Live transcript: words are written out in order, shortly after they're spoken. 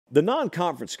The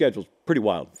non-conference schedule is pretty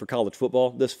wild for college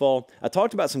football this fall. I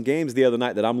talked about some games the other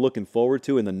night that I'm looking forward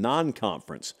to in the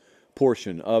non-conference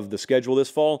portion of the schedule this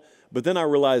fall, but then I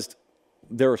realized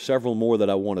there are several more that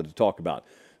I wanted to talk about.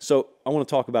 So I want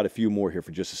to talk about a few more here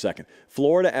for just a second.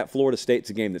 Florida at Florida State's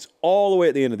a game that's all the way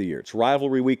at the end of the year. It's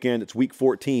rivalry weekend. It's week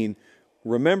 14.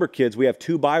 Remember, kids, we have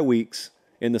 2 bye weeks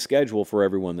in the schedule for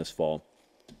everyone this fall.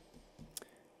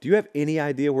 Do you have any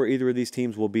idea where either of these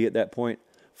teams will be at that point?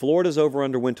 Florida's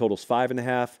over-under win total is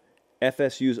 5.5.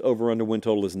 FSU's over-under win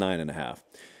total is 9.5.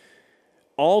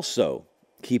 Also,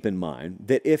 keep in mind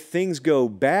that if things go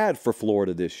bad for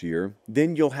Florida this year,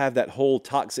 then you'll have that whole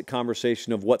toxic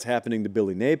conversation of what's happening to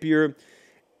Billy Napier.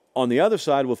 On the other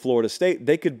side with Florida State,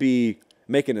 they could be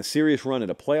making a serious run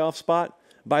at a playoff spot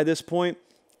by this point,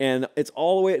 and it's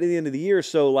all the way at the end of the year,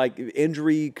 so like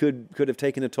injury could have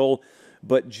taken a toll,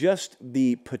 but just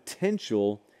the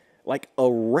potential like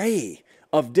array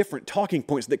of different talking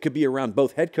points that could be around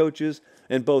both head coaches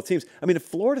and both teams. I mean, if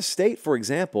Florida State, for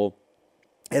example,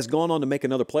 has gone on to make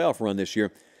another playoff run this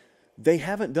year, they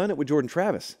haven't done it with Jordan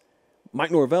Travis.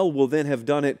 Mike Norvell will then have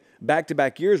done it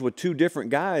back-to-back years with 2 different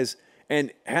guys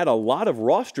and had a lot of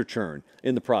roster churn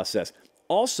in the process.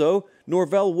 Also,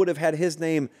 Norvell would have had his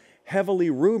name heavily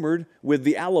rumored with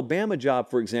the Alabama job,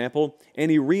 for example, and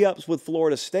he re-ups with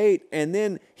Florida State, and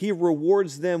then he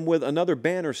rewards them with another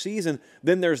banner season.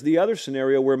 Then there's the other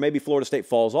scenario where maybe Florida State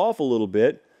falls off a little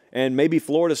bit, and maybe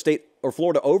Florida State or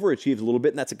Florida overachieves a little bit,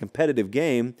 and that's a competitive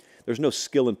game. There's no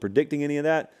skill in predicting any of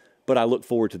that, but I look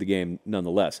forward to the game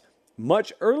nonetheless.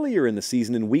 Much earlier in the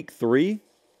season, in week 3,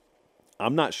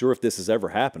 I'm not sure if this has ever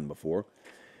happened before.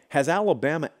 Has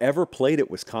Alabama ever played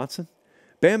at Wisconsin?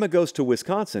 Bama goes to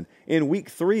Wisconsin in week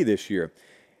 3 this year.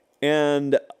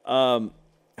 And I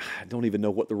don't even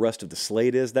know what the rest of the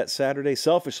slate is that Saturday.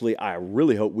 Selfishly, I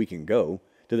really hope we can go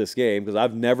to this game because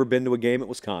I've never been to a game at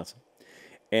Wisconsin.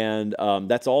 And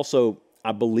that's also,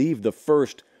 I believe, the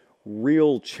first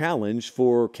real challenge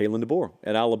for Kalen DeBoer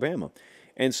at Alabama.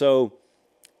 And so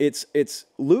it's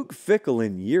Luke Fickell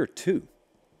in year 2.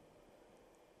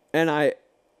 And I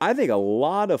think a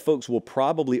lot of folks will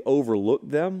probably overlook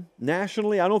them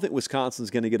nationally. I don't think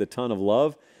Wisconsin's going to get a ton of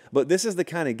love, but this is the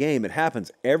kind of game, it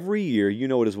happens every year, you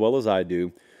know it as well as I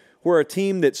do, where a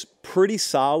team that's pretty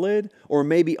solid or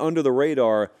maybe under the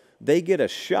radar, they get a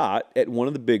shot at one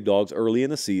of the big dogs early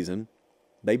in the season,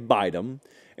 they bite them,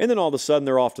 and then all of a sudden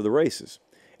they're off to the races.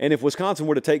 And if Wisconsin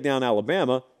were to take down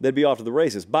Alabama, they'd be off to the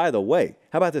races. By the way,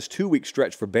 how about this 2-week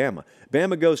stretch for Bama?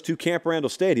 Bama goes to Camp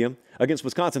Randall Stadium against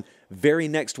Wisconsin. Very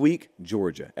next week,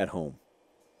 Georgia at home.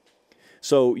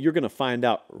 So you're going to find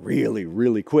out really,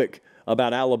 really quick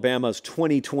about Alabama's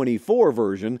 2024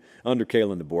 version under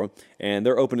Kalen DeBoer. And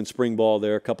they're opening spring ball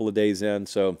there a couple of days in,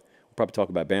 so we'll probably talk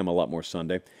about Bama a lot more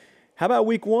Sunday. How about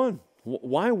week 1?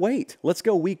 Why wait? Let's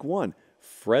go week 1.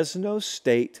 Fresno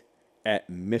State at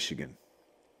Michigan.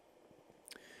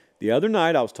 The other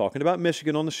night, I was talking about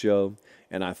Michigan on the show,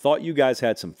 and I thought you guys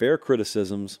had some fair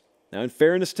criticisms. Now, in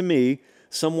fairness to me,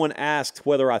 someone asked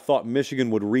whether I thought Michigan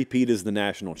would repeat as the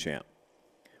national champ,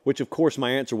 which, of course,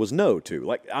 my answer was no to.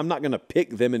 Like, I'm not going to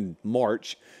pick them in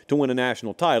March to win a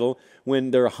national title when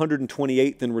they're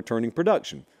 128th in returning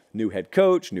production. New head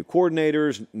coach, new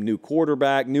coordinators, new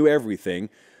quarterback, new everything.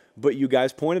 But you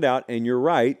guys pointed out, and you're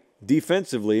right,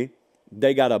 defensively,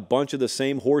 they got a bunch of the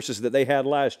same horses that they had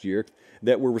last year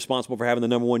that were responsible for having the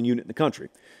number 1 unit in the country.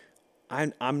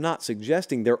 I'm not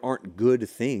suggesting there aren't good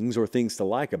things or things to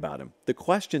like about them. The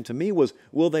question to me was,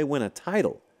 will they win a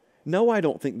title? No, I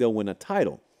don't think they'll win a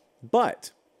title.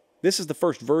 But this is the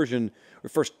first version, or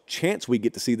first chance we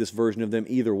get to see this version of them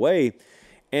either way.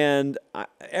 And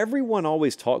everyone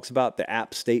always talks about the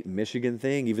App State Michigan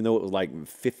thing, even though it was like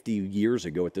 50 years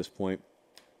ago at this point.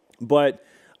 But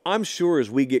I'm sure as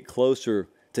we get closer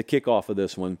to kickoff of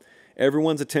this one,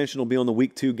 everyone's attention will be on the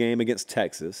week 2 game against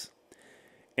Texas.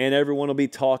 And everyone will be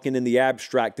talking in the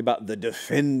abstract about the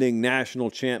defending national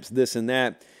champs, this and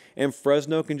that. And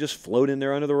Fresno can just float in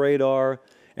there under the radar.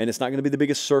 And it's not going to be the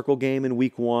biggest circle game in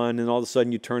week 1. And all of a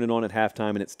sudden you turn it on at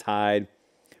halftime and it's tied.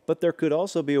 But there could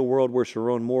also be a world where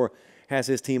Sharon Moore has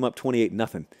his team up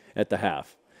 28-0 at the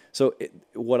half. So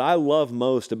what I love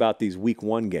most about these week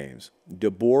 1 games,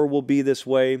 DeBoer will be this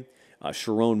way.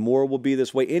 Sharon Moore will be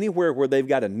this way. Anywhere where they've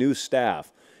got a new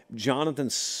staff, Jonathan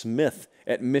Smith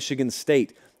at Michigan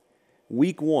State,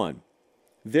 week 1,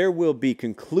 there will be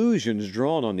conclusions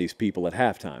drawn on these people at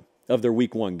halftime of their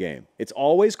week 1 game. It's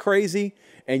always crazy,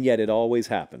 and yet it always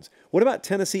happens. What about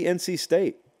Tennessee, NC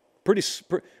State?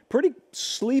 Pretty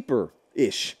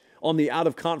sleeper-ish on the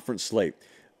out-of-conference slate.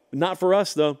 Not for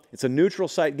us, though. It's a neutral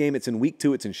site game. It's in week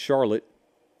 2. It's in Charlotte.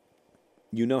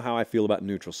 You know how I feel about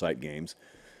neutral site games.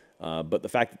 But the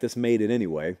fact that this made it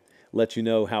anyway lets you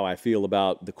know how I feel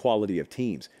about the quality of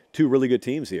teams. Two really good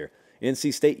teams here.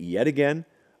 NC State, yet again,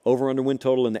 over-under win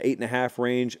total in the 8.5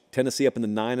 range. Tennessee up in the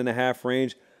 9.5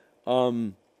 range.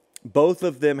 Both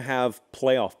of them have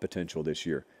playoff potential this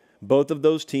year. Both of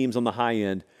those teams on the high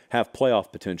end have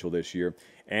playoff potential this year.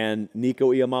 And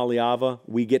Nico Iamaleava,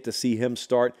 we get to see him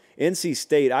start. NC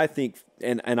State, I think,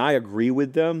 and I agree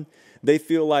with them, they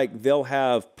feel like they'll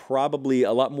have probably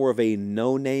a lot more of a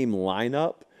no-name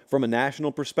lineup from a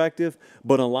national perspective,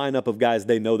 but a lineup of guys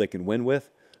they know they can win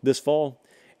with this fall.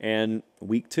 And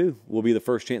week 2 will be the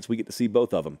first chance we get to see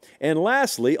both of them. And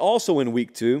lastly, also in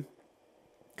week 2,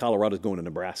 Colorado's going to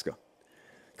Nebraska.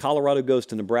 Colorado goes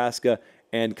to Nebraska,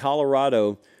 and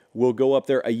Colorado will go up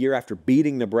there a year after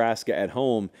beating Nebraska at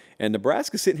home. And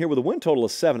Nebraska's sitting here with a win total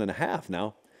of 7.5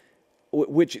 now,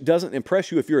 which doesn't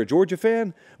impress you if you're a Georgia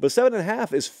fan, but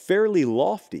 7.5 is fairly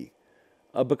lofty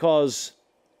because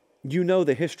you know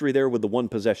the history there with the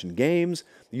one-possession games.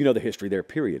 You know the history there,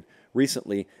 period.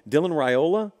 Recently, Dylan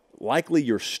Raiola, likely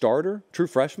your starter, true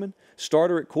freshman,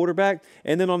 starter at quarterback.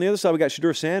 And then on the other side, we got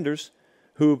Shadur Sanders,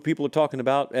 who people are talking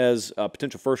about as a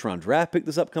potential first-round draft pick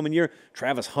this upcoming year.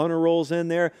 Travis Hunter rolls in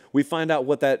there. We find out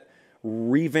what that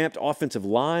revamped offensive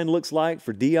line looks like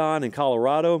for Dion in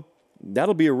Colorado.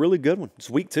 That'll be a really good one. It's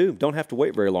week 2. Don't have to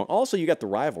wait very long. Also, you got the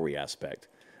rivalry aspect.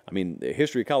 I mean, the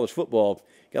history of college football,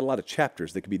 got a lot of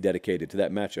chapters that could be dedicated to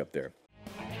that matchup there.